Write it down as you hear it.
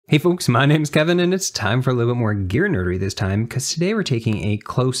Hey folks, my name's Kevin and it's time for a little bit more gear nerdery this time because today we're taking a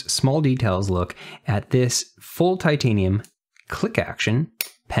close small details look at this full titanium click action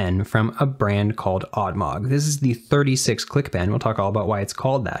pen from a brand called Autmog. This is the 36 click pen. We'll talk all about why it's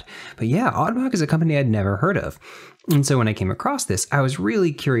called that. But yeah, Autmog is a company I'd never heard of. And so when I came across this, I was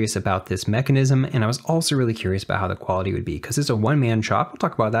really curious about this mechanism, and I was also really curious about how the quality would be because it's a one-man shop. We'll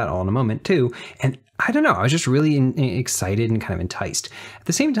talk about that all in a moment too. And I don't know, I was just really excited and kind of enticed. At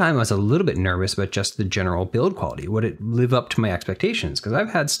the same time, I was a little bit nervous about just the general build quality. Would it live up to my expectations? Because I've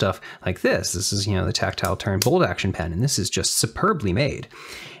had stuff like this. This is, the tactile turn bolt action pen, and this is just superbly made.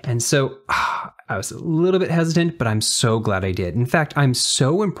 And so I was a little bit hesitant, but I'm so glad I did. In fact, I'm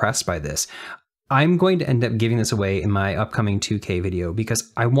so impressed by this. I'm going to end up giving this away in my upcoming 2K video because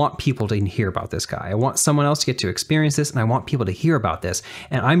I want people to hear about this guy. I want someone else to get to experience this, and I want people to hear about this.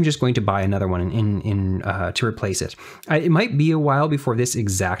 And I'm just going to buy another one to replace it. It might be a while before this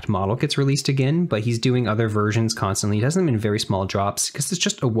exact model gets released again, but he's doing other versions constantly. He does them in very small drops because it's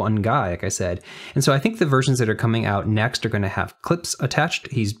just a one guy, like I said. And so I think the versions that are coming out next are going to have clips attached.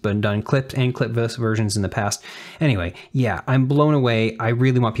 He's been done clipped and clipless versions in the past. Anyway, yeah, I'm blown away. I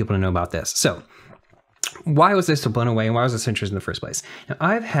really want people to know about this. So why was this so blown away and why was this interested in the first place? Now,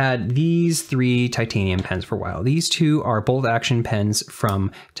 I've had these three titanium pens for a while. These two are bolt action pens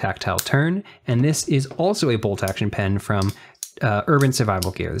from Tactile Turn, and this is also a bolt action pen from Urban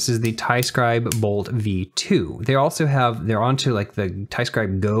Survival Gear. This is the TieScribe Bolt V2. They're onto like the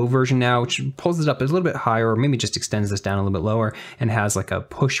TieScribe Go version now, which pulls it up a little bit higher, or maybe just extends this down a little bit lower and has like a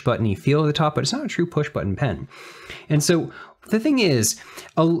push button-y feel at the top, but it's not a true push button pen. And so the thing is,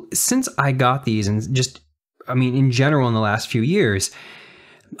 since I got these and just, in general in the last few years,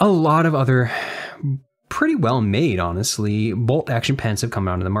 a lot of other pretty well made, honestly, bolt action pens have come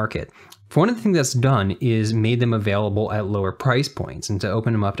onto the market. One of the things that's done is made them available at lower price points and to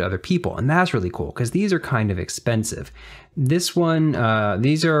open them up to other people. And that's really cool because these are kind of expensive. This one,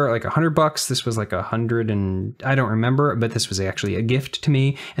 these are like $100. This was like 100 and I don't remember, but this was actually a gift to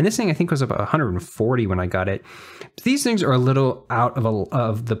me. And this thing I think was about 140 when I got it. These things are a little out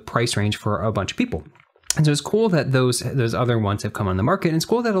of the price range for a bunch of people. And so it's cool that those other ones have come on the market, and it's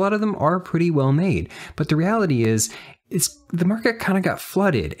cool that a lot of them are pretty well made. But the reality is, the market kind of got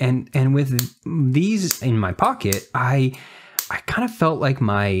flooded, and with these in my pocket, I kind of felt like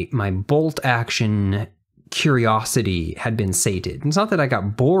my bolt action curiosity had been sated. It's not that I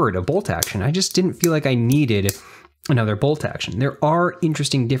got bored of bolt action, I just didn't feel like I needed another bolt action. There are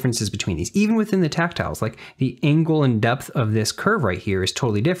interesting differences between these, even within the tactiles. Like the angle and depth of this curve right here is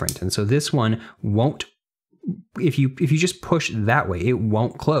totally different, and so this one won't. If you just push that way, it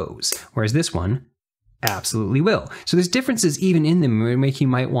won't close, whereas this one absolutely will. So there's differences even in them that make you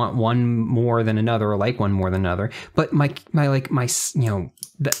might want one more than another or like one more than another. But the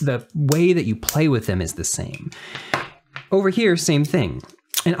way that you play with them is the same. Over here, same thing.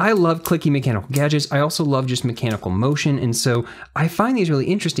 And I love clicky mechanical gadgets. I also love just mechanical motion. And so I find these really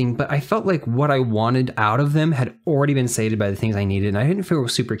interesting, but I felt like what I wanted out of them had already been sated by the things I needed. And I didn't feel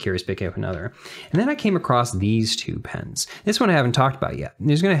super curious picking up another. And then I came across these two pens. This one I haven't talked about yet.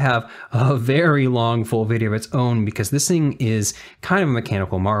 There's going to have a very long full video of its own because this thing is kind of a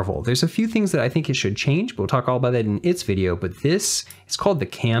mechanical marvel. There's a few things that I think it should change, but we'll talk all about that in its video. But this is called the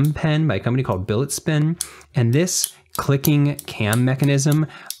Cam pen by a company called Billet Spin. And this clicking cam mechanism,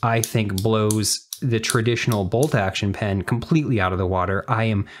 I think, blows the traditional bolt action pen completely out of the water.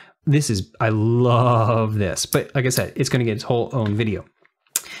 I love this, but like I said, it's going to get its whole own video.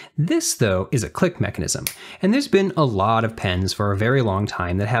 This, though, is a click mechanism, and there's been a lot of pens for a very long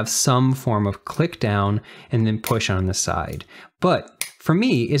time that have some form of click down and then push on the side. But for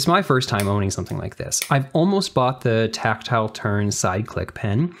me, it's my first time owning something like this. I've almost bought the Tactile Turn side click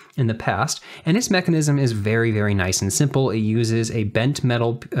pen in the past, and its mechanism is very, very nice and simple. It uses a bent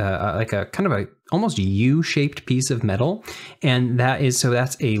metal, like a kind of a almost U-shaped piece of metal, and that's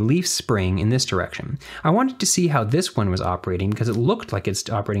a leaf spring in this direction. I wanted to see how this one was operating because it looked like it's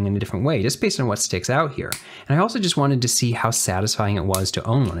operating in a different way, just based on what sticks out here. And I also just wanted to see how satisfying it was to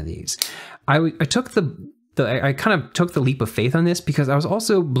own one of these. I kind of took the leap of faith on this because I was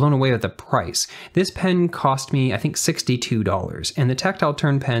also blown away at the price. This pen cost me, I think, $62, and the Tactile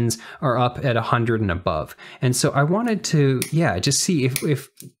Turn pens are up at $100 and above. And so I wanted to, just see if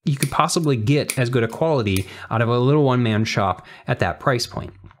you could possibly get as good a quality out of a little one-man shop at that price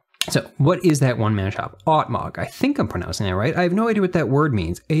point. So what is that one-man shop? Autmog. I think I'm pronouncing that right. I have no idea what that word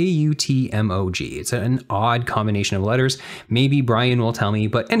means. A-U-T-M-O-G. It's an odd combination of letters. Maybe Brian will tell me.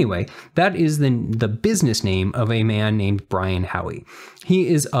 But anyway, that is the business name of a man named Brian Howie. He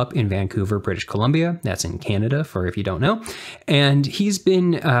is up in Vancouver, British Columbia. That's in Canada, for if you don't know. And he's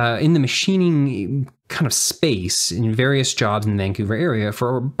been in the machining kind of space in various jobs in the Vancouver area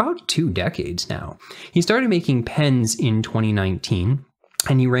for about 2 decades now. He started making pens in 2019.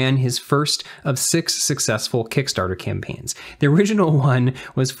 And he ran his first of 6 successful Kickstarter campaigns. The original one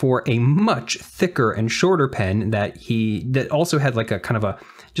was for a much thicker and shorter pen that also had like a kind of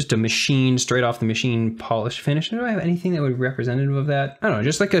just a machine, straight off the machine polished finish. Do I have anything that would be representative of that? I don't know,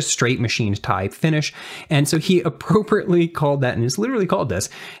 just like a straight machined type finish. And so he appropriately called that, and it's literally called this,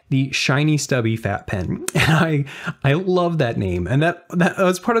 the Shiny Stubby Fat Pen. And I love that name. And that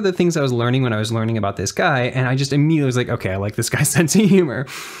was part of the things I was learning when I was learning about this guy. And I just immediately was like, okay, I like this guy's sense of humor.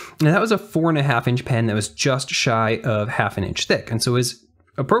 And that was a 4.5-inch pen that was just shy of 1/2 inch thick. And so it was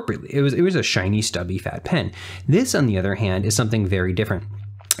appropriately, it was a shiny, stubby, fat pen. This, on the other hand, is something very different.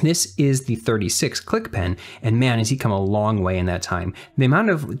 This is the 36 click pen, and man, has he come a long way in that time. The amount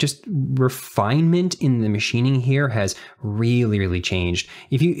of just refinement in the machining here has really, really changed.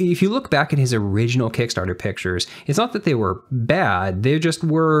 If you look back at his original Kickstarter pictures, it's not that they were bad, they just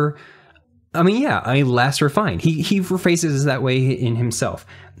were, less refined. He phrases that way in himself,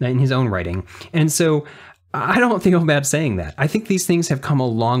 in his own writing. And so I don't think I'm bad saying that. I think these things have come a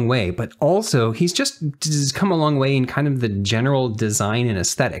long way, but also he's just come a long way in kind of the general design and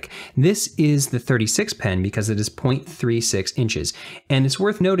aesthetic. This is the 36 pen because it is 0.36 inches. And it's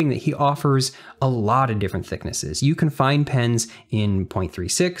worth noting that he offers a lot of different thicknesses. You can find pens in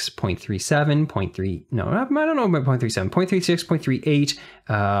 0.36, 0.37, 0.3, no, I don't know about 0.37, 0.36, 0.38,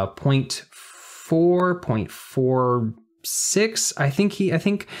 0.4, 0.46. I think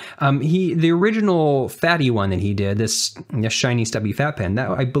the original fatty one that he did, this shiny stubby fat pen, that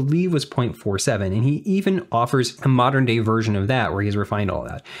I believe was 0.47, and he even offers a modern day version of that where he's refined all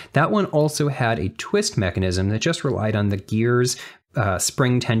that. That one also had a twist mechanism that just relied on the gears,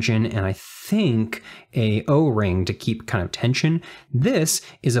 spring tension, and I think a O-ring to keep kind of tension. This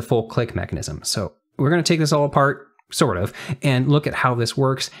is a full click mechanism. So we're going to take this all apart, sort of, and look at how this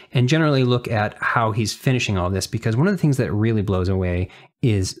works, and generally look at how he's finishing all this, because one of the things that really blows away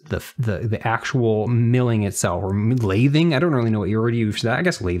is the actual milling itself, or lathing. I don't really know what you already use for that. I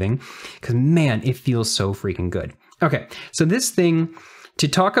guess lathing, because man, it feels so freaking good. Okay, so this thing, to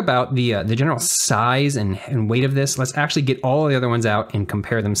talk about the general size and weight of this, let's actually get all the other ones out and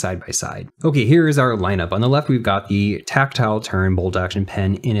compare them side by side. Okay, here is our lineup. On the left, we've got the tactile turn bolt action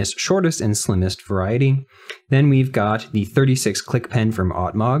pen in its shortest and slimmest variety. Then we've got the 36 click pen from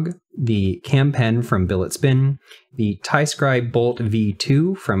Autmog, the cam pen from Billet Spin, the TieScribe Bolt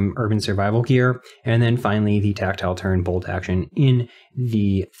V2 from Urban Survival Gear, and then finally the tactile turn bolt action in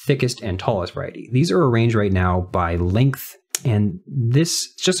the thickest and tallest variety. These are arranged right now by length, and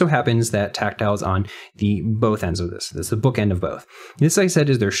this just so happens that tactile is on the both ends of this. This is the book end of both. This, like I said,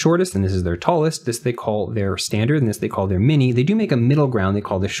 is their shortest, and this is their tallest. This they call their standard, and this they call their mini. They do make a middle ground they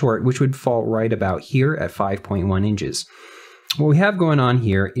call the short, which would fall right about here at 5.1 inches. What we have going on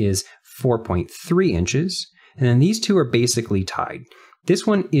here is 4.3 inches, and then these two are basically tied. This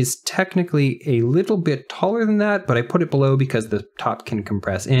one is technically a little bit taller than that, but I put it below because the top can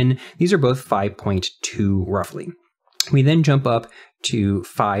compress in. These are both 5.2 roughly. We then jump up to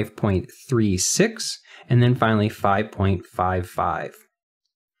 5.36, and then finally 5.55.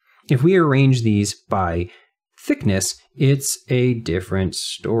 If we arrange these by thickness, it's a different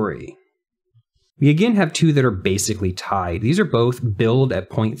story. We again have two that are basically tied. These are both billed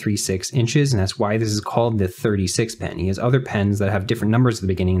at 0.36 inches, and that's why this is called the 36 pen. He has other pens that have different numbers at the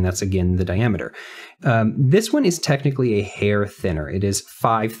beginning, and that's again the diameter. This one is technically a hair thinner. It is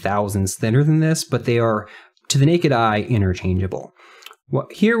 5 thousandths thinner than this, but they are, to the naked eye, interchangeable. Well,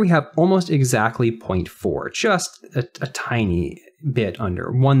 here we have almost exactly 0.4, just a tiny bit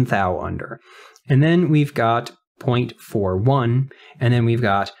under, 1 thou under. And then we've got 0.41, and then we've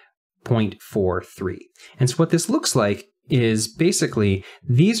got 0.43. And so what this looks like is basically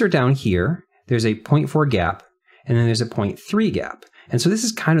these are down here, there's a 0.4 gap, and then there's a 0.3 gap. And so this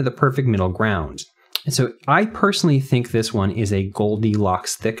is kind of the perfect middle ground. And so I personally think this one is a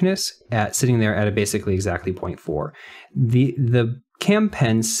Goldilocks thickness at sitting there at a basically exactly 0.4. The cam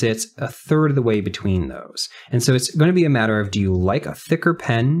pen sits a third of the way between those. And so it's going to be a matter of, do you like a thicker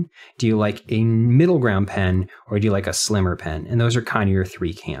pen? Do you like a middle ground pen? Or do you like a slimmer pen? And those are kind of your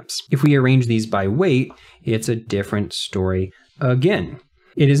three camps. If we arrange these by weight, it's a different story again.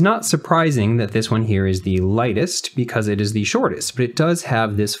 It is not surprising that this one here is the lightest because it is the shortest, but it does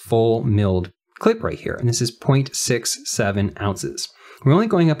have this full milled clip right here, and this is 0.67 ounces. We're only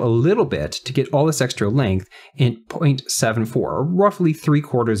going up a little bit to get all this extra length in 0.74, or roughly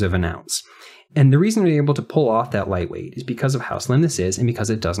 3/4 of an ounce. And the reason we're able to pull off that lightweight is because of how slim this is and because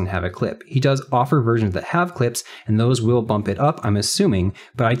it doesn't have a clip. He does offer versions that have clips, and those will bump it up, I'm assuming,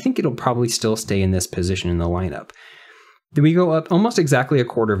 but I think it'll probably still stay in this position in the lineup. Then we go up almost exactly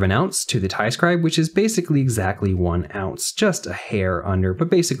 1/4 of an ounce to the tie scribe, which is basically exactly 1 ounce, just a hair under, but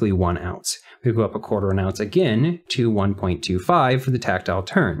basically 1 ounce. We go up 1/4 of an ounce again to 1.25 for the tactile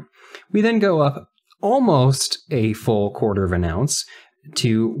turn. We then go up almost a full 1/4 of an ounce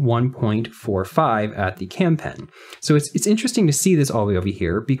to 1.45 at the cam pen. So it's interesting to see this all the way over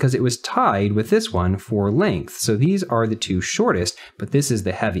here because it was tied with this one for length. So these are the two shortest, but this is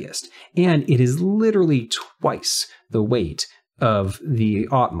the heaviest. And it is literally twice the weight of the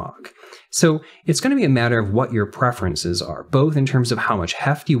Autmog. So it's going to be a matter of what your preferences are, both in terms of how much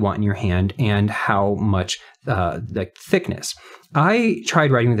heft you want in your hand and how much the thickness. I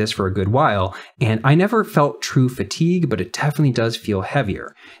tried writing with this for a good while, and I never felt true fatigue, but it definitely does feel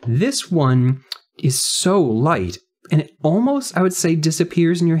heavier. This one is so light, and it almost, I would say,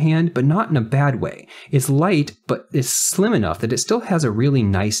 disappears in your hand, but not in a bad way. It's light, but it's slim enough that it still has a really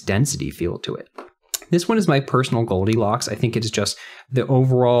nice density feel to it. This one is my personal Goldilocks. I think it's just the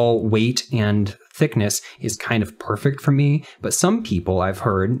overall weight and thickness is kind of perfect for me. But some people I've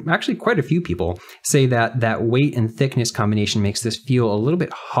heard, actually quite a few people, say that that weight and thickness combination makes this feel a little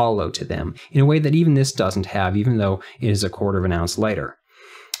bit hollow to them in a way that even this doesn't have, even though it is 1/4 of an ounce lighter.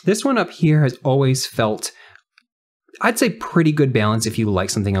 This one up here has always felt, I'd say, pretty good balance if you like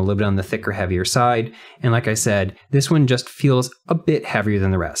something a little bit on the thicker, heavier side. And like I said, this one just feels a bit heavier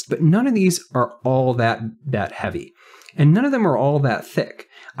than the rest, but none of these are all that heavy. And none of them are all that thick.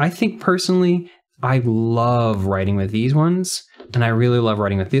 I think personally, I love writing with these ones, and I really love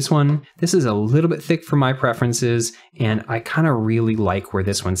writing with this one. This is a little bit thick for my preferences, and I kind of really like where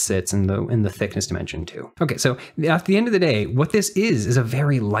this one sits in the thickness dimension too. Okay, so at the end of the day, what this is a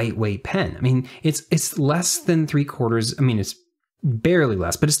very lightweight pen. I mean, it's less than 3/4. I mean, it's barely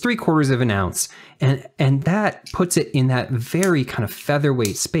less, but it's 3/4 of an ounce, and that puts it in that very kind of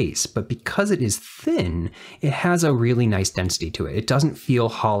featherweight space. But because it is thin, it has a really nice density to it. It doesn't feel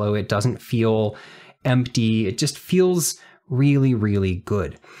hollow. It doesn't feel empty. It just feels really, really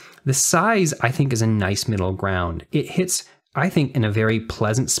good. The size, I think, is a nice middle ground. It hits, I think, in a very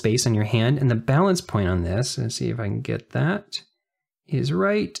pleasant space on your hand, and the balance point on this, let's see if I can get that, is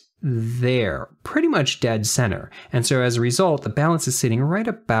right there, pretty much dead center. And so as a result, the balance is sitting right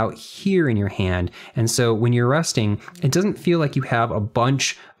about here in your hand. And so when you're resting, it doesn't feel like you have a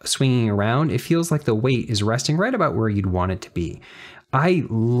bunch swinging around. It feels like the weight is resting right about where you'd want it to be. I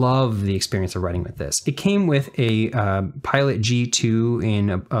love the experience of writing with this. It came with a Pilot G2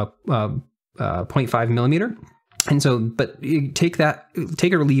 in a 0.5 millimeter. And so, but take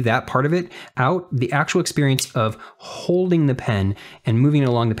it or leave that part of it out. The actual experience of holding the pen and moving it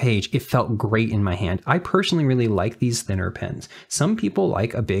along the page, it felt great in my hand. I personally really like these thinner pens. Some people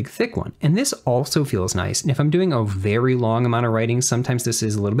like a big, thick one, and this also feels nice. And if I'm doing a very long amount of writing, sometimes this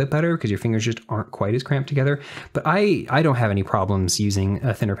is a little bit better because your fingers just aren't quite as cramped together. But I don't have any problems using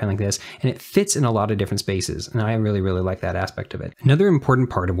a thinner pen like this, and it fits in a lot of different spaces, and I really, really like that aspect of it. Another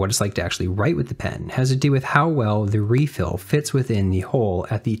important part of what it's like to actually write with the pen has to do with how well the refill fits within the hole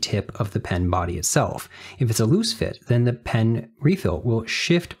at the tip of the pen body itself. If it's a loose fit, then the pen refill will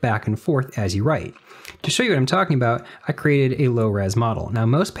shift back and forth as you write. To show you what I'm talking about, I created a low-res model. Now,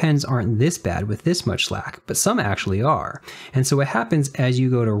 most pens aren't this bad with this much slack, but some actually are. And so what happens as you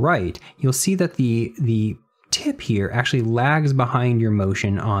go to write, you'll see that the tip here actually lags behind your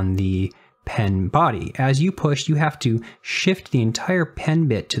motion on the pen body. As you push, you have to shift the entire pen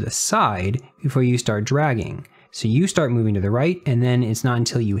bit to the side before you start dragging. So you start moving to the right, and then it's not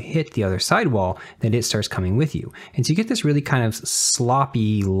until you hit the other side wall that it starts coming with you. And so you get this really kind of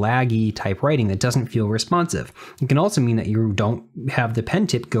sloppy, laggy type writing that doesn't feel responsive. It can also mean that you don't have the pen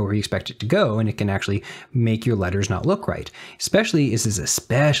tip go where you expect it to go, and it can actually make your letters not look right. This is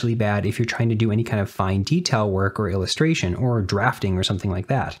especially bad if you're trying to do any kind of fine detail work or illustration or drafting or something like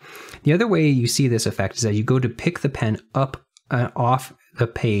that. The other way you see this effect is as you go to pick the pen up off the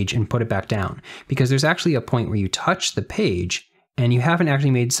page and put it back down, because there's actually a point where you touch the page and you haven't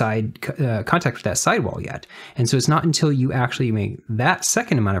actually made contact with that sidewall yet. And so it's not until you actually make that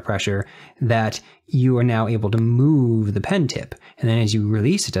second amount of pressure that you are now able to move the pen tip. And then as you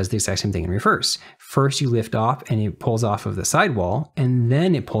release, it does the exact same thing in reverse. First you lift off and it pulls off of the sidewall, and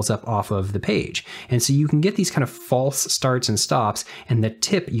then it pulls up off of the page. And so you can get these kind of false starts and stops, and the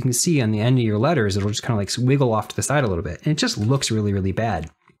tip you can see on the end of your letters, it'll just kind of like wiggle off to the side a little bit. And it just looks really, really bad.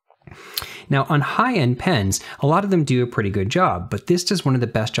 Now on high-end pens, a lot of them do a pretty good job, but this does one of the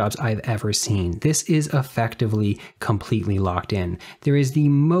best jobs I've ever seen. This is effectively completely locked in. There is the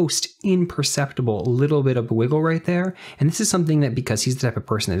most imperceptible little bit of wiggle right there, and this is something that, because he's the type of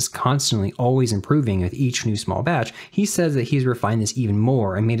person that is constantly always improving with each new small batch, he says that he's refined this even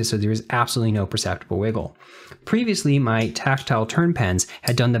more and made it so there is absolutely no perceptible wiggle. Previously, my tactile turn pens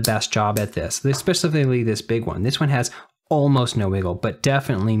had done the best job at this, specifically this big one. This one has almost no wiggle, but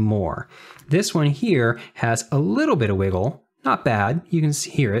definitely more. This one here has a little bit of wiggle, not bad, you can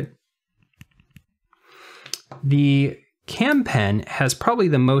hear it. The cam pen has probably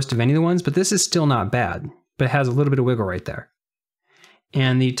the most of any of the ones, but this is still not bad, but it has a little bit of wiggle right there.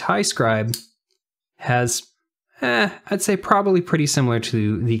 And the tie scribe has, I'd say probably pretty similar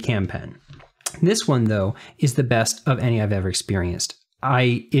to the cam pen. This one though is the best of any I've ever experienced.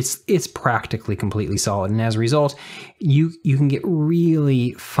 It's practically completely solid, and as a result, you can get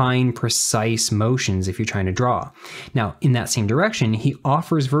really fine, precise motions if you're trying to draw. Now, in that same direction, he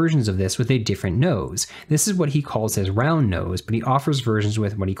offers versions of this with a different nose. This is what he calls his round nose, but he offers versions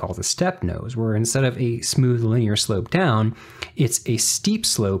with what he calls a step nose, where instead of a smooth linear slope down, it's a steep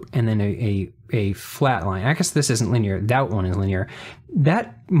slope and then a flat line. I guess this isn't linear, that one is linear.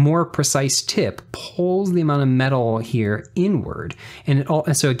 That more precise tip pulls the amount of metal here inward, and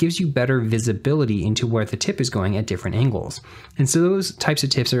so it gives you better visibility into where the tip is going at different angles. And so those types of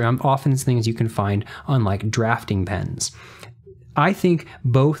tips are often things you can find on like drafting pens. I think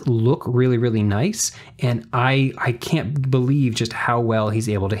both look really, really nice, and I can't believe just how well he's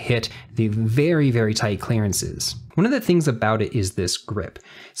able to hit the very, very tight clearances. One of the things about it is this grip.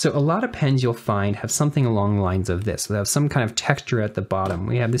 So a lot of pens you'll find have something along the lines of this. They have some kind of texture at the bottom.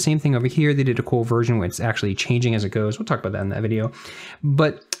 We have the same thing over here. They did a cool version where it's actually changing as it goes. We'll talk about that in that video.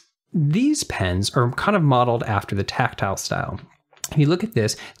 But these pens are kind of modeled after the tactile style. If you look at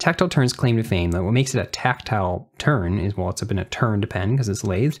this, tactile turn's claim to fame, though what makes it a tactile turn is, well, it's been a turned pen because it's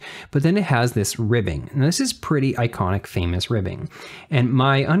lathed, but then it has this ribbing. And this is pretty iconic, famous ribbing. And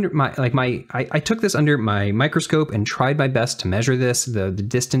I took this under my microscope and tried my best to measure this, the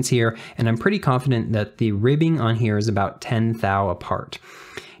distance here, and I'm pretty confident that the ribbing on here is about 10 thou apart.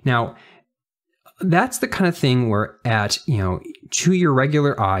 Now, that's the kind of thing where to your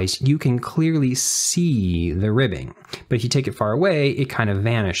regular eyes, you can clearly see the ribbing. But if you take it far away, it kind of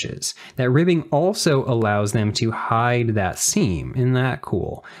vanishes. That ribbing also allows them to hide that seam. Isn't that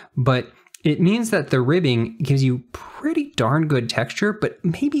cool? But it means that the ribbing gives you pretty darn good texture, but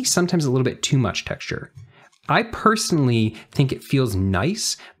maybe sometimes a little bit too much texture. I personally think it feels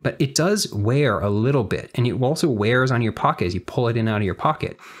nice, but it does wear a little bit, and it also wears on your pocket as you pull it in out of your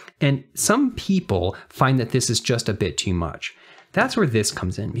pocket. And some people find that this is just a bit too much. That's where this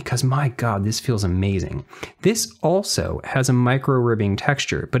comes in, because my God, this feels amazing. This also has a micro ribbing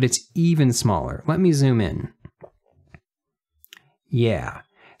texture, but it's even smaller. Let me zoom in. Yeah.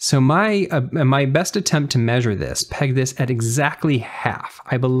 So my best attempt to measure this, peg this at exactly half.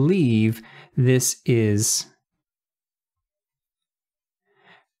 I believe this is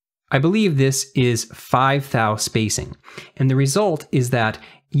 5 thou spacing. And the result is that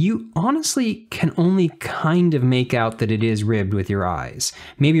you honestly can only kind of make out that it is ribbed with your eyes.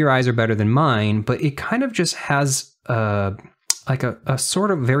 Maybe your eyes are better than mine, but it kind of just has like a sort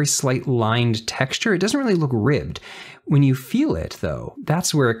of very slight lined texture. It doesn't really look ribbed. When you feel it though,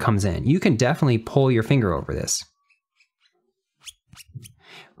 that's where it comes in. You can definitely pull your finger over this.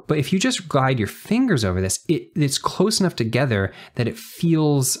 But if you just glide your fingers over this, it's close enough together that it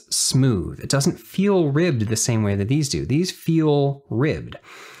feels smooth. It doesn't feel ribbed the same way that these do. These feel ribbed.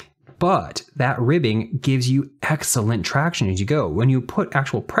 But that ribbing gives you excellent traction as you go. When you put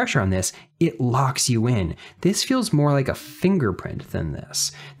actual pressure on this, it locks you in. This feels more like a fingerprint than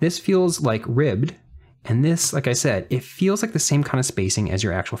this. This feels like ribbed. And this, like I said, it feels like the same kind of spacing as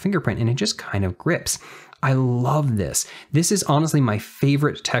your actual fingerprint, and it just kind of grips. I love this. This is honestly my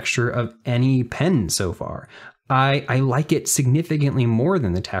favorite texture of any pen so far. I like it significantly more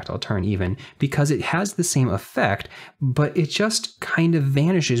than the tactile turn even, because it has the same effect, but it just kind of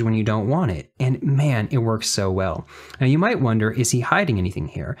vanishes when you don't want it. And man, it works so well. Now you might wonder, is he hiding anything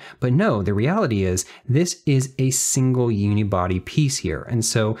here? But no, the reality is this is a single unibody piece here. And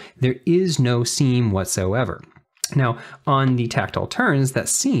so there is no seam whatsoever. Now, on the tactile turns, that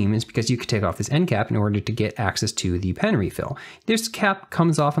seam is because you could take off this end cap in order to get access to the pen refill. This cap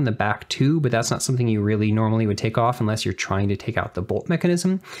comes off on the back too, but that's not something you really normally would take off unless you're trying to take out the bolt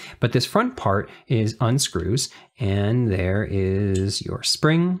mechanism. But this front part is unscrews, and there is your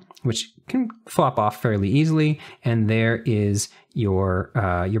spring, which can flop off fairly easily, and there is your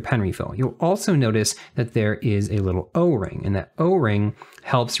pen refill. You'll also notice that there is a little O-ring, and that O-ring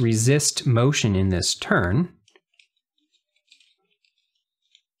helps resist motion in this turn.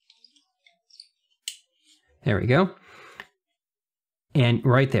 There we go. And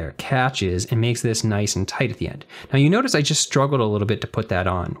right there, catches and makes this nice and tight at the end. Now you notice I just struggled a little bit to put that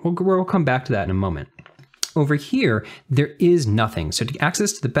on. We'll come back to that in a moment. Over here, there is nothing. So to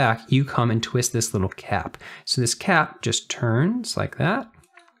access to the back, you come and twist this little cap. So this cap just turns like that.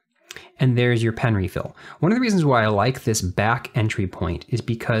 And there's your pen refill. One of the reasons why I like this back entry point is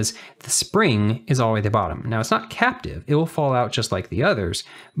because the spring is all the way at the bottom. Now it's not captive. It will fall out just like the others,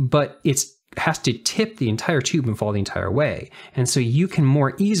 but it has to tip the entire tube and fall the entire way. And so you can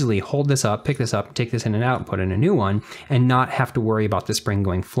more easily hold this up, pick this up, take this in and out, and put in a new one, and not have to worry about the spring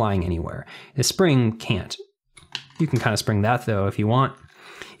going flying anywhere. The spring can't. You can kind of spring that though if you want.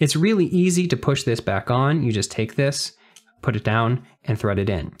 It's really easy to push this back on. You just take this, put it down, and thread it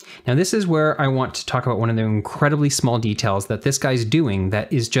in. Now this is where I want to talk about one of the incredibly small details that this guy's doing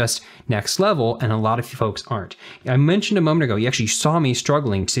that is just next level, and a lot of folks aren't. I mentioned a moment ago, you actually saw me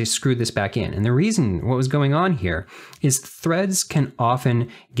struggling to screw this back in, and the reason what was going on here is threads can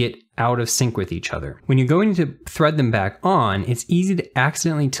often get out of sync with each other. When you're going to thread them back on, it's easy to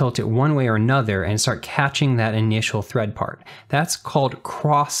accidentally tilt it one way or another and start catching that initial thread part. That's called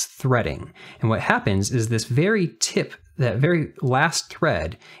cross threading. And what happens is this very tip, that very last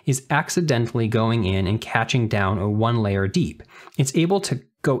thread, is accidentally going in and catching down a one layer deep. It's able to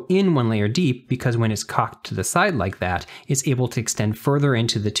go in one layer deep because when it's cocked to the side like that, it's able to extend further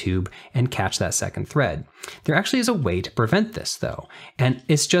into the tube and catch that second thread. There actually is a way to prevent this though. And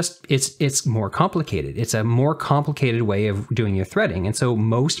it's more complicated. It's a more complicated way of doing your threading. And so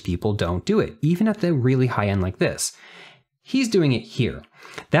most people don't do it, even at the really high end like this. He's doing it here.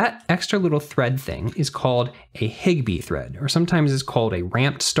 That extra little thread thing is called a Higbee thread, or sometimes it's called a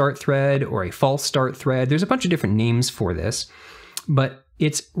ramped start thread or a false start thread. There's a bunch of different names for this, but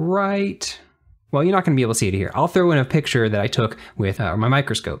it's right, well, you're not going to be able to see it here. I'll throw in a picture that I took with my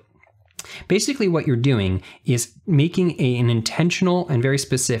microscope. Basically what you're doing is making an intentional and very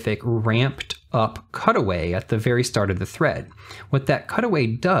specific ramped up cutaway at the very start of the thread. What that cutaway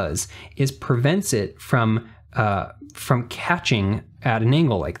does is prevents it from catching at an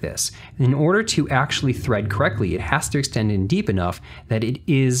angle like this. In order to actually thread correctly, it has to extend in deep enough that it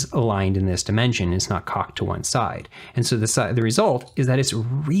is aligned in this dimension. It's not cocked to one side. And so the result is that it's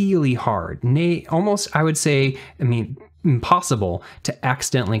really hard, almost, I would say, impossible to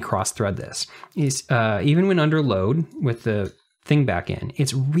accidentally cross thread this. Even when under load with the thing back in,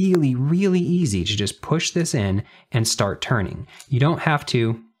 it's really, really easy to just push this in and start turning. You don't have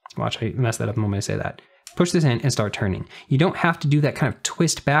to, watch, I messed that up the moment I say that. Push this in and start turning. You don't have to do that kind of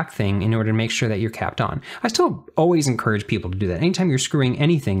twist back thing in order to make sure that you're capped on. I still always encourage people to do that. Anytime you're screwing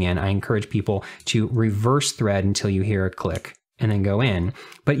anything in, I encourage people to reverse thread until you hear a click and then go in.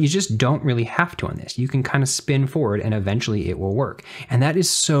 But you just don't really have to on this. You can kind of spin forward and eventually it will work. And that is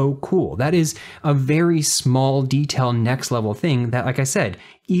so cool. That is a very small detail next level thing that, like I said,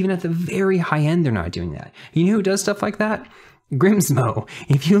 even at the very high end, they're not doing that. You know who does stuff like that? Grimsmo.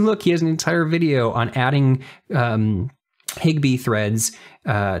 If you look, he has an entire video on adding Higbee threads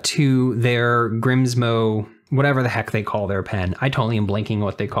to their Grimsmo, whatever the heck they call their pen. I totally am blanking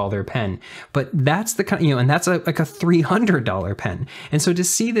what they call their pen, but that's the kind, and that's like a $300 pen. And so to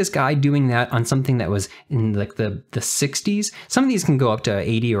see this guy doing that on something that was in like the 60s, some of these can go up to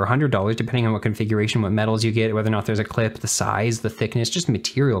 $80 or $100 depending on what configuration, what metals you get, whether or not there's a clip, the size, the thickness, just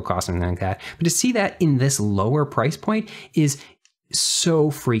material cost, something like that. But to see that in this lower price point is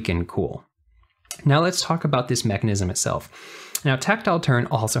so freaking cool. Now let's talk about this mechanism itself. Now, Tactile Turn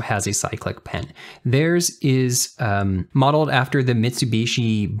also has a cyclic pen. Theirs is modeled after the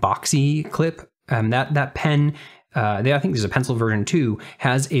Mitsubishi Boxy clip. That pen, I think there's a pencil version too,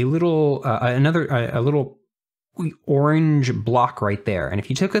 has a little, a little orange block right there. And if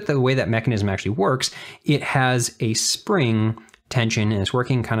you look at the way that mechanism actually works, it has a spring tension, and it's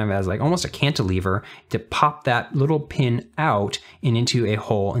working kind of as like almost a cantilever to pop that little pin out and into a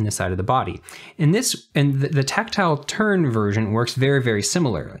hole in the side of the body. And the tactile turn version works very, very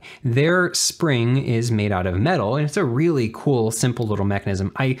similarly. Their spring is made out of metal, and it's a really cool, simple little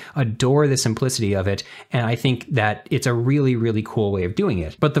mechanism. I adore the simplicity of it, and I think that it's a really, really cool way of doing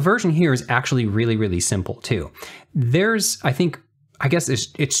it. But the version here is actually really, really simple too. There's, I guess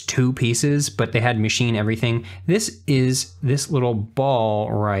it's 2 pieces, but they had machine everything. This is this little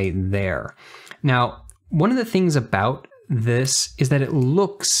ball right there. Now, one of the things about this is that it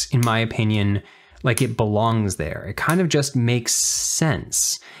looks, in my opinion, like it belongs there. It kind of just makes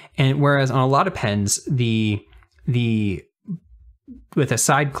sense. And whereas on a lot of pens, with a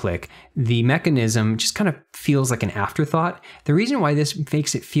side click, the mechanism just kind of feels like an afterthought. The reason why this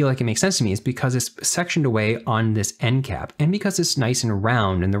makes it feel like it makes sense to me is because it's sectioned away on this end cap, and because it's nice and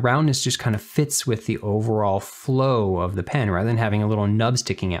round, and the roundness just kind of fits with the overall flow of the pen rather than having a little nub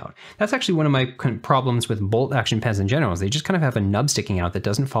sticking out. That's actually one of my problems with bolt action pens in general, is they just kind of have a nub sticking out that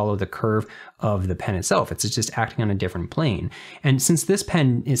doesn't follow the curve of the pen itself. It's just acting on a different plane. And since this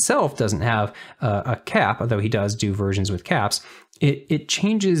pen itself doesn't have a cap, although he does do versions with caps, it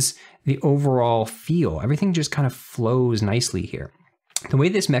changes the overall feel. Everything just kind of flows nicely here. The way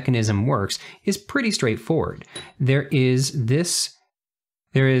this mechanism works is pretty straightforward. There is this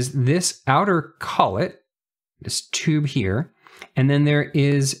outer collet, this tube here, and then there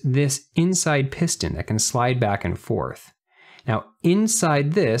is this inside piston that can slide back and forth. Now,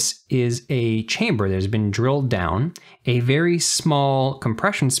 inside this is a chamber that has been drilled down. A very small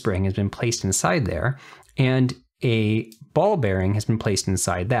compression spring has been placed inside there, and a ball bearing has been placed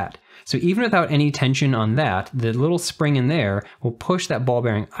inside that. So even without any tension on that, the little spring in there will push that ball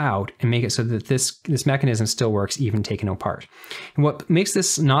bearing out and make it so that this mechanism still works even taken apart. And what makes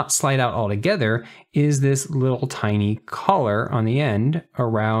this not slide out altogether is this little tiny collar on the end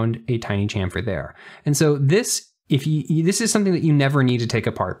around a tiny chamfer there. And so this is something that you never need to take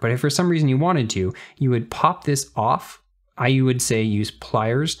apart, but if for some reason you wanted to, you would pop this off. I would say use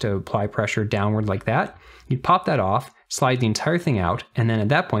pliers to apply pressure downward like that. You'd pop that off, slide the entire thing out, and then at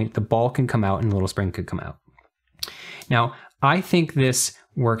that point, the ball can come out and the little spring could come out. Now, I think this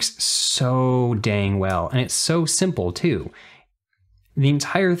works so dang well, and it's so simple too. The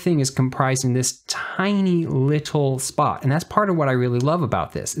entire thing is comprised in this tiny little spot, and that's part of what I really love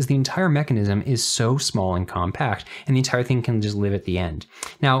about this, is the entire mechanism is so small and compact, and the entire thing can just live at the end.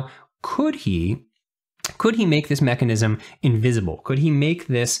 Now, could he make this mechanism invisible? Could he make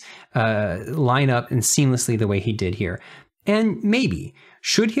this line up and seamlessly the way he did here? And maybe.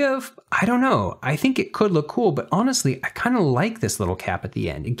 Should he have? I don't know. I think it could look cool, but honestly, I kind of like this little cap at the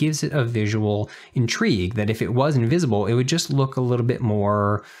end. It gives it a visual intrigue that if it was invisible, it would just look a little bit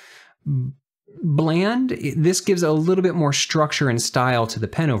more bland. This gives a little bit more structure and style to the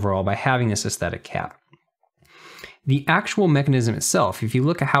pen overall by having this aesthetic cap. The actual mechanism itself, if you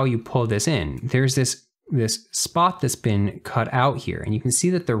look at how you pull this in, there's this spot that's been cut out here, and you can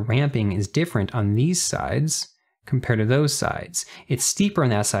see that the ramping is different on these sides compared to those sides. It's steeper on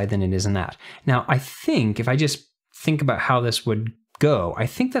that side than it is on that. Now, I think if I just think about how this would go, I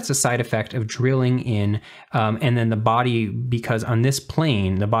think that's a side effect of drilling in and then the body, because on this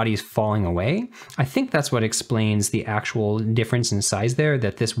plane, the body is falling away. I think that's what explains the actual difference in size there,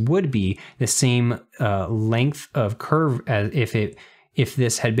 that this would be the same length of curve as if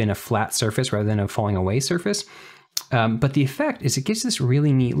this had been a flat surface rather than a falling away surface. But the effect is it gives this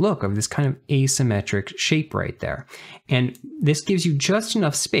really neat look of this kind of asymmetric shape right there. And this gives you just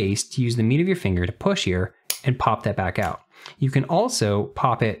enough space to use the meat of your finger to push here and pop that back out. You can also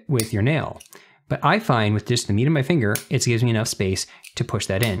pop it with your nail, but I find with just the meat of my finger, it gives me enough space to push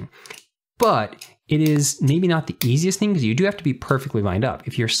that in. But it is maybe not the easiest thing because you do have to be perfectly lined up.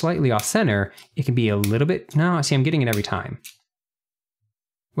 If you're slightly off center, it can be a little bit, no, see, I'm getting it every time.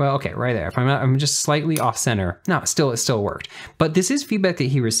 Well, okay, right there. If I'm just slightly off center, no, it still worked. But this is feedback that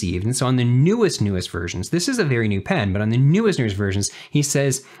he received, and so on the newest versions, this is a very new pen, but on the newest versions, he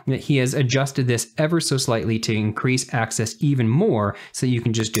says that he has adjusted this ever so slightly to increase access even more, so you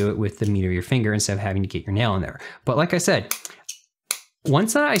can just do it with the meat of your finger instead of having to get your nail in there. But like I said,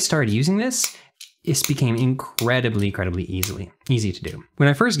 once I started using this, it became incredibly easy to do. When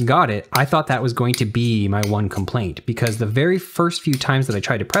I first got it, I thought that was going to be my one complaint, because the very first few times that I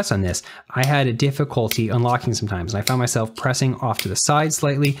tried to press on this, I had a difficulty unlocking sometimes, and I found myself pressing off to the side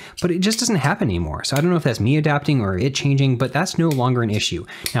slightly, but it just doesn't happen anymore. So I don't know if that's me adapting or it changing, but that's no longer an issue.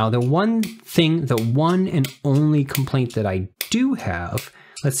 Now, the one and only complaint that I do have,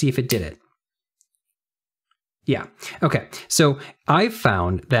 let's see if it did it. Yeah. Okay. So I've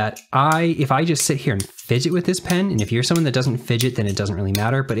found that if I just sit here and fidget with this pen, and if you're someone that doesn't fidget, then it doesn't really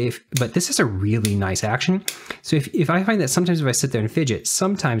matter. But this is a really nice action. So if I find that sometimes if I sit there and fidget,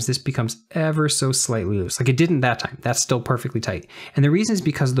 sometimes this becomes ever so slightly loose. Like it didn't that time. That's still perfectly tight. And the reason is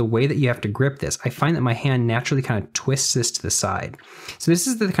because of the way that you have to grip this. I find that my hand naturally kind of twists this to the side. So this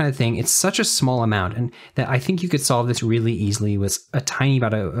is the kind of thing, it's such a small amount, and that I think you could solve this really easily with a tiny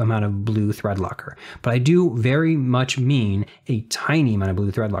amount of blue thread locker. But I do very much mean a tiny amount of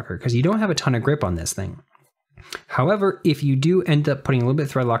blue thread locker, because you don't have a ton of grip on this thing. However, if you do end up putting a little bit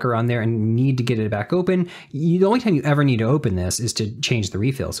of thread locker on there and need to get it back open, the only time you ever need to open this is to change the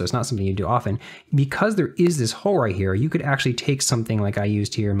refill. So it's not something you do often. Because there is this hole right here, you could actually take something like I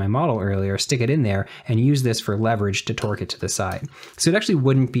used here in my model earlier, stick it in there, and use this for leverage to torque it to the side. So it actually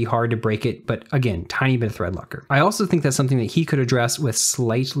wouldn't be hard to break it, but again, tiny bit of thread locker. I also think that's something that he could address with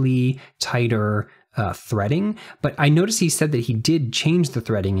slightly tighter threading, but I noticed he said that he did change the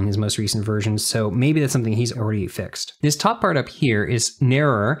threading in his most recent version, so maybe that's something he's already fixed. This top part up here is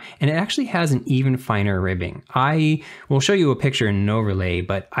narrower, and it actually has an even finer ribbing. I will show you a picture in an overlay,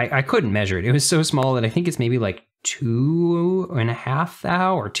 but I couldn't measure it. It was so small that I think it's maybe like 2.5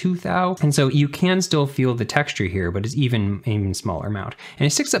 thou or 2 thou. And so you can still feel the texture here, but it's even smaller amount. And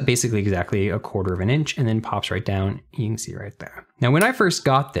it sticks up basically exactly 1/4 of an inch and then pops right down. You can see right there. Now, when I first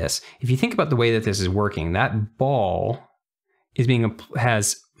got this, if you think about the way that this is working, that ball is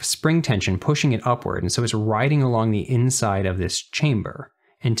has spring tension pushing it upward. And so it's riding along the inside of this chamber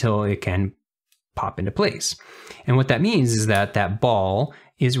until it can pop into place. And what that means is that that ball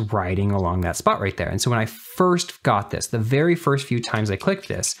is riding along that spot right there. And so when I first got this, the very first few times I clicked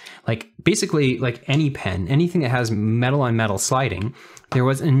this, like basically like any pen, anything that has metal on metal sliding, there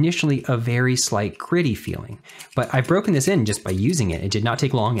was initially a very slight gritty feeling. But I've broken this in just by using it. It did not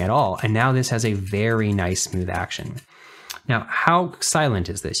take long at all. And now this has a very nice smooth action. Now, how silent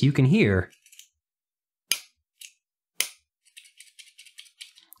is this? You can hear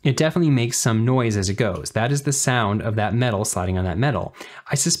it definitely makes some noise as it goes. That is the sound of that metal sliding on that metal.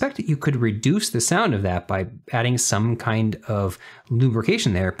 I suspect that you could reduce the sound of that by adding some kind of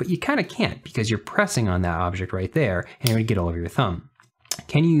lubrication there, but you kind of can't because you're pressing on that object right there and it would get all over your thumb.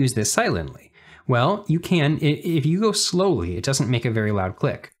 Can you use this silently? Well, you can. If you go slowly, it doesn't make a very loud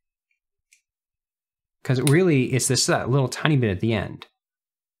click. Because really, it's that little tiny bit at the end.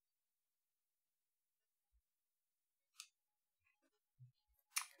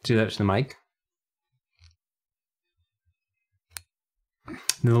 Do that to the mic.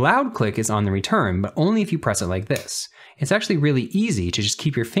 The loud click is on the return, but only if you press it like this. It's actually really easy to just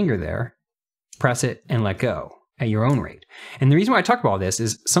keep your finger there, press it, and let go at your own rate. And the reason why I talk about this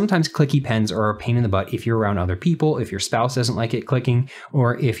is sometimes clicky pens are a pain in the butt if you're around other people, if your spouse doesn't like it clicking,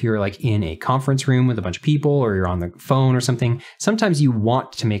 or if you're like in a conference room with a bunch of people, or you're on the phone or something. Sometimes you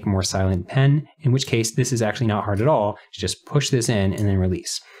want to make a more silent pen, in which case this is actually not hard at all. Just push this in and then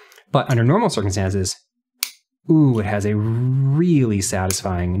release. But under normal circumstances, ooh, it has a really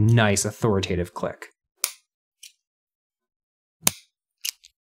satisfying, nice, authoritative click.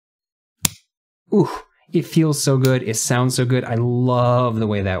 Ooh, it feels so good. It sounds so good. I love the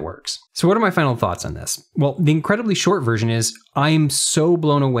way that works. So what are my final thoughts on this? Well, the incredibly short version is I'm so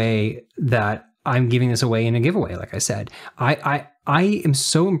blown away that I'm giving this away in a giveaway, like I said. I am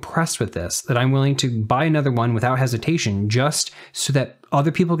so impressed with this that I'm willing to buy another one without hesitation just so that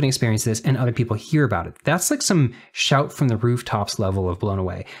other people can experience this and other people hear about it. That's like some shout from the rooftops level of blown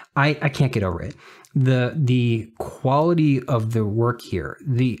away. I can't get over it. The quality of the work here,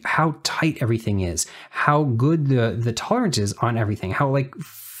 how tight everything is, how good the tolerance is on everything, how like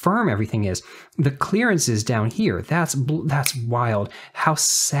firm everything is. The clearances down here, that's wild. How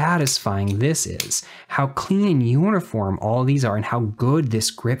satisfying this is, how clean and uniform all these are, and how good this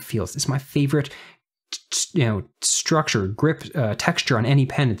grip feels. It's my favorite, structure, grip, texture on any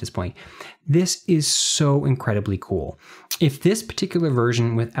pen at this point. This is so incredibly cool. If this particular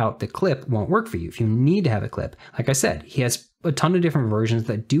version without the clip won't work for you, if you need to have a clip, like I said, he has a ton of different versions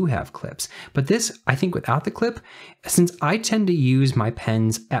that do have clips. But this, I think without the clip, since I tend to use my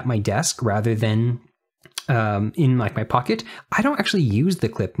pens at my desk rather than in like my pocket, I don't actually use the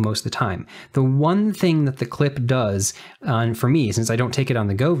clip most of the time. The one thing that the clip does for me, since I don't take it on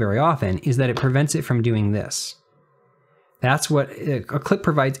the go very often, is that it prevents it from doing this. That's what a clip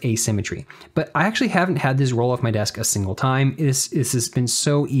provides, asymmetry. But I actually haven't had this roll off my desk a single time. This has been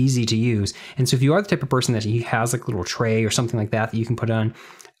so easy to use. And so if you are the type of person that he has like a little tray or something like that that you can put on,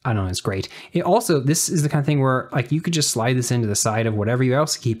 I don't know, it's great. It also, this is the kind of thing where like you could just slide this into the side of whatever you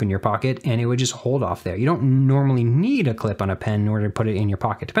else keep in your pocket and it would just hold off there. You don't normally need a clip on a pen in order to put it in your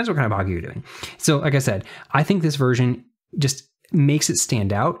pocket. Depends what kind of pocket you're doing. So like I said, I think this version just makes it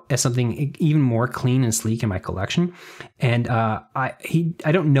stand out as something even more clean and sleek in my collection. And I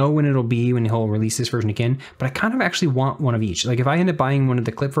don't know when it'll be when he'll release this version again, but I kind of actually want one of each. Like if I end up buying one of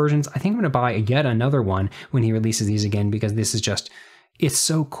the clip versions, I think I'm going to buy yet another one when he releases these again, because this is just, it's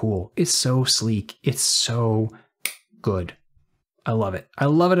so cool. It's so sleek. It's so good. I love it. I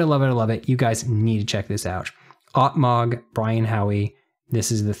love it. I love it. I love it. You guys need to check this out. Autmog, Brian Howie.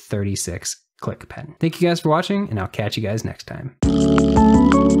 This is the 36 click pen. Thank you guys for watching, and I'll catch you guys next time.